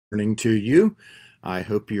Morning to you. I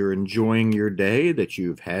hope you're enjoying your day, that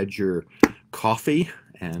you've had your coffee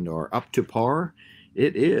and are up to par.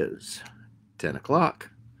 It is 10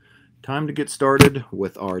 o'clock. Time to get started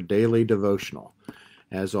with our daily devotional.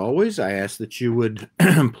 As always, I ask that you would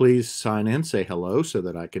please sign in, say hello so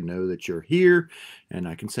that I can know that you're here and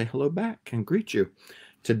I can say hello back and greet you.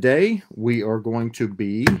 Today, we are going to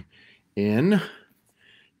be in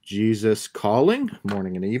Jesus Calling,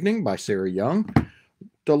 Morning and Evening by Sarah Young.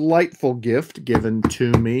 Delightful gift given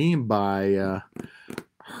to me by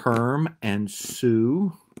Herm and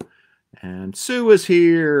Sue. And Sue is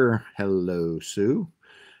here. Hello, Sue.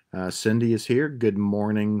 Cindy is here. Good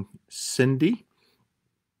morning, Cindy.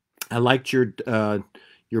 I liked your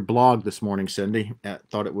blog this morning, Cindy. I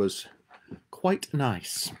thought it was quite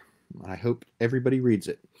nice. I hope everybody reads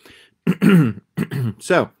it.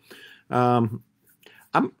 So,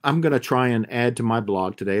 I'm going to try and add to my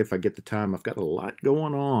blog today if I get the time. I've got a lot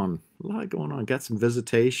going on. Got some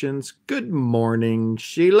visitations. Good morning,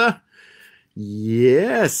 Sheila.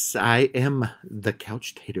 Yes, I am the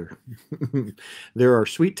couch tater. There are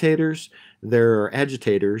sweet taters, there are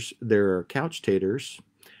agitators, there are couch taters.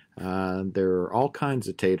 There are all kinds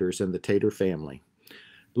of taters in the tater family.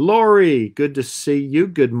 Lori, good to see you.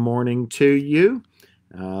 Good morning to you.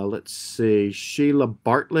 Let's see. Sheila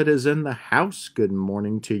Bartlett is in the house. Good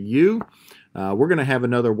morning to you. We're going to have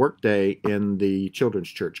another work day in the children's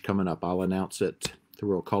church coming up. I'll announce it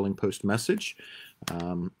through a calling post message.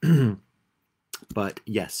 But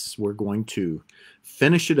yes, we're going to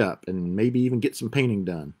finish it up and maybe even get some painting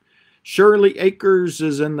done. Shirley Akers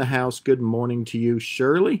is in the house. Good morning to you,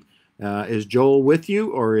 Shirley. Is Joel with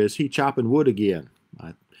you, or is he chopping wood again?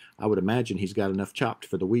 I would imagine he's got enough chopped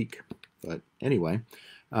for the week. But anyway,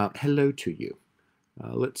 hello to you.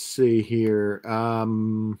 Let's see here.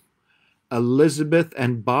 Elizabeth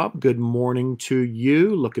and Bob, good morning to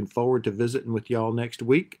you. Looking forward to visiting with y'all next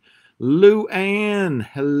week. Lou Ann,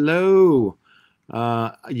 hello.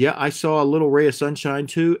 Yeah, I saw a little ray of sunshine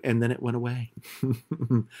too, and then it went away.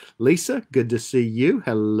 Lisa, good to see you.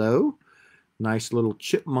 Hello. Nice little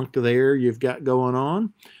chipmunk there you've got going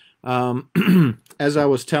on. As I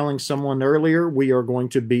was telling someone earlier, we are going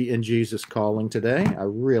to be in Jesus Calling today. I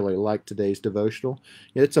really like today's devotional.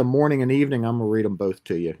 It's a morning and evening. I'm going to read them both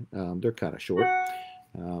to you. They're kind of short.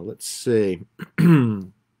 Let's see.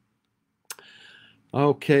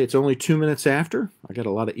 Okay, it's only 2 minutes after. I got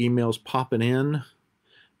a lot of emails popping in,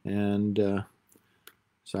 and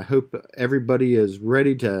so I hope everybody is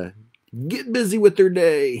ready to get busy with their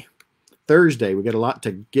day. Thursday, we got a lot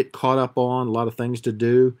to get caught up on, a lot of things to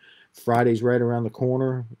do. Friday's right around the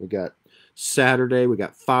corner. We got Saturday, we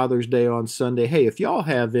got Father's Day on Sunday. Hey, if y'all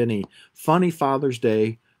have any funny Father's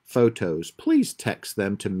Day photos, please text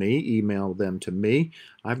them to me, email them to me.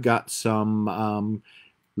 I've got some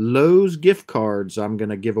Lowe's gift cards I'm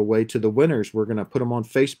going to give away to the winners. We're going to put them on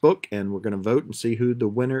Facebook, and we're going to vote and see who the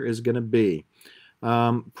winner is going to be.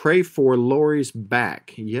 Pray for Lori's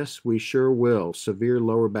back. Yes, we sure will. Severe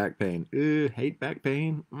lower back pain. Hate back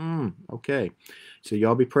pain? Okay. So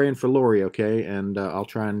y'all be praying for Lori, okay? And I'll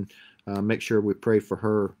try and make sure we pray for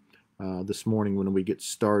her this morning when we get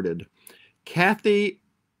started. Kathy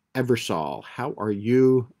Eversall, how are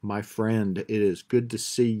you, my friend? It is good to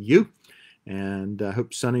see you. And I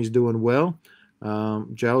hope Sonny's doing well.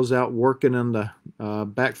 Joe's out working in the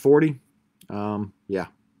back 40. Yeah.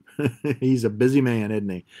 He's a busy man, isn't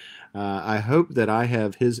he? I hope that I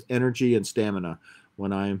have his energy and stamina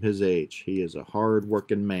when I am his age. He is a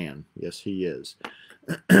hard-working man. Yes, he is.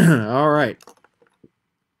 All right.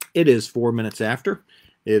 It is 4 minutes after.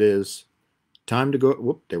 It is time to go.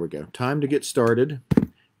 Whoop, there we go. Time to get started.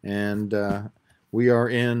 And we are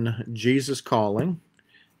in Jesus Calling.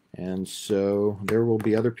 And so there will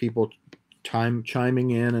be other people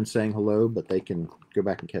chiming in and saying hello, but they can go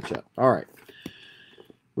back and catch up. All right.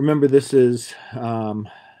 Remember, this is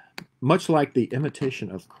much like the Imitation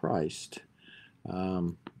of Christ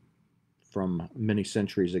from many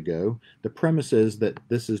centuries ago. The premise is that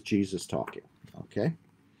this is Jesus talking, okay?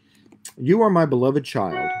 You are my beloved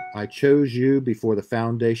child. I chose you before the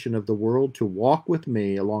foundation of the world to walk with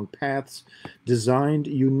me along paths designed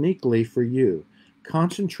uniquely for you.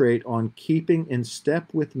 Concentrate on keeping in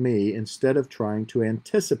step with me instead of trying to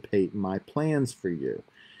anticipate my plans for you.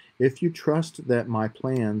 If you trust that my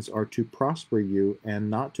plans are to prosper you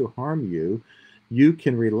and not to harm you, you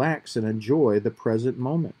can relax and enjoy the present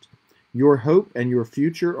moment. Your hope and your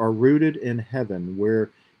future are rooted in heaven,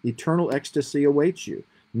 where eternal ecstasy awaits you.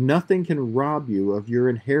 Nothing can rob you of your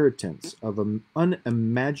inheritance of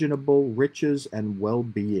unimaginable riches and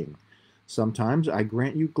well-being. Sometimes I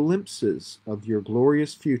grant you glimpses of your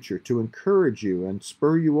glorious future to encourage you and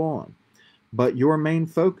spur you on. But your main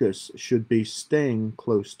focus should be staying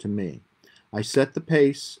close to me. I set the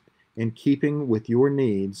pace in keeping with your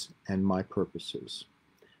needs and my purposes.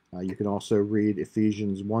 You can also read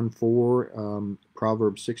Ephesians 1:4,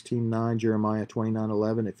 Proverbs 16:9, Jeremiah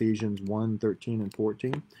 29:11, Ephesians 1:13 and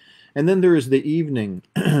 14. And then there is the evening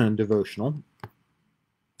devotional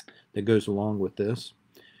that goes along with this.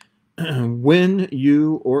 When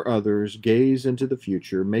you or others gaze into the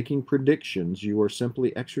future, making predictions, you are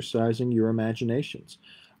simply exercising your imaginations.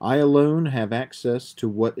 I alone have access to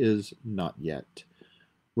what is not yet.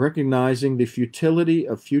 Recognizing the futility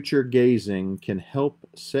of future gazing can help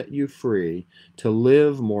set you free to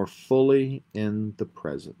live more fully in the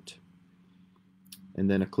present. And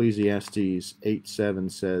then Ecclesiastes 8:7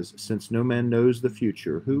 says, since no man knows the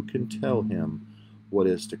future, who can tell him what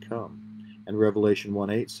is to come? And Revelation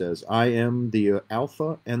 1:8 says, I am the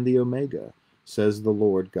Alpha and the Omega, says the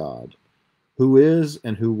Lord God, who is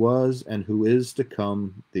and who was and who is to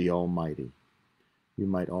come, the Almighty. You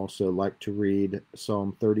might also like to read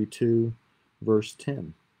Psalm 32, verse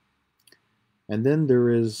 10. And then there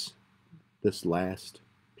is this last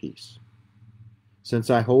piece. Since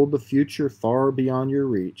I hold the future far beyond your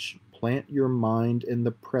reach, plant your mind in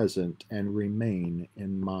the present and remain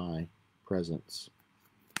in my presence.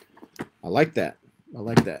 I like that. I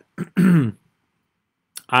like that.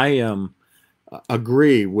 I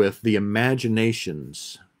agree with the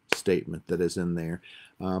imaginations statement that is in there.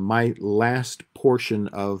 My last portion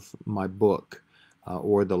of my book,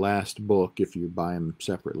 or the last book if you buy them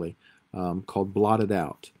separately, called Blotted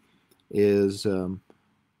Out, is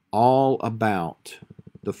all about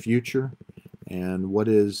the future and what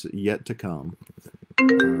is yet to come.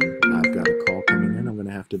 I've got a call coming in. I'm going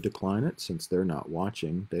to have to decline it since they're not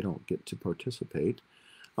watching. They don't get to participate.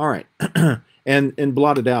 All right. And in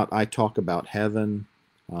Blotted Out, I talk about heaven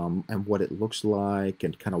and what it looks like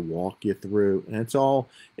and kind of walk you through. And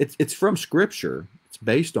it's from Scripture. It's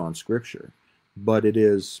based on Scripture. But it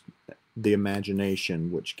is the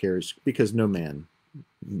imagination which carries, because no man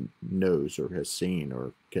knows or has seen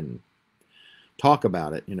or can talk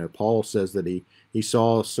about it. You know, Paul says that he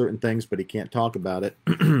saw certain things, but he can't talk about it.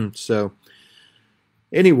 So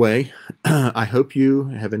anyway, I hope you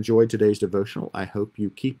have enjoyed today's devotional. I hope you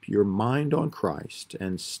keep your mind on Christ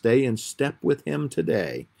and stay in step with him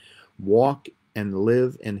today. Walk and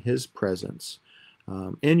live in his presence.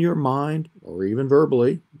 In your mind, or even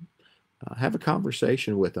verbally, have a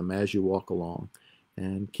conversation with him as you walk along.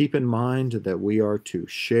 And keep in mind that we are to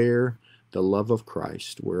share the love of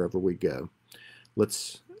Christ wherever we go.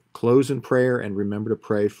 Let's close in prayer and remember to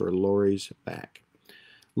pray for Lori's back.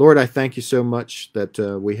 Lord, I thank you so much that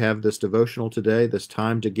we have this devotional today, this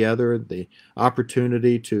time together, the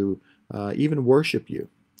opportunity to even worship you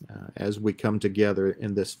as we come together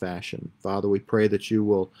in this fashion. Father, we pray that you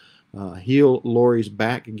will heal Lori's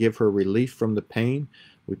back and give her relief from the pain.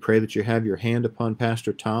 We pray that you have your hand upon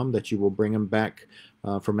Pastor Tom, that you will bring him back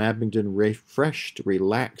from Abingdon refreshed,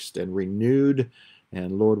 relaxed, and renewed.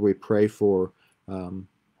 And Lord, we pray for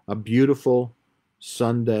a beautiful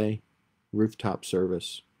Sunday rooftop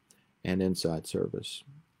service and inside service.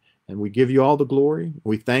 And we give you all the glory.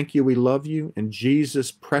 We thank you. We love you. In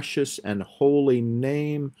Jesus' precious and holy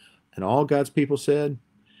name. And all God's people said,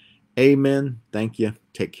 amen. Thank you.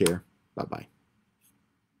 Take care. Bye-bye.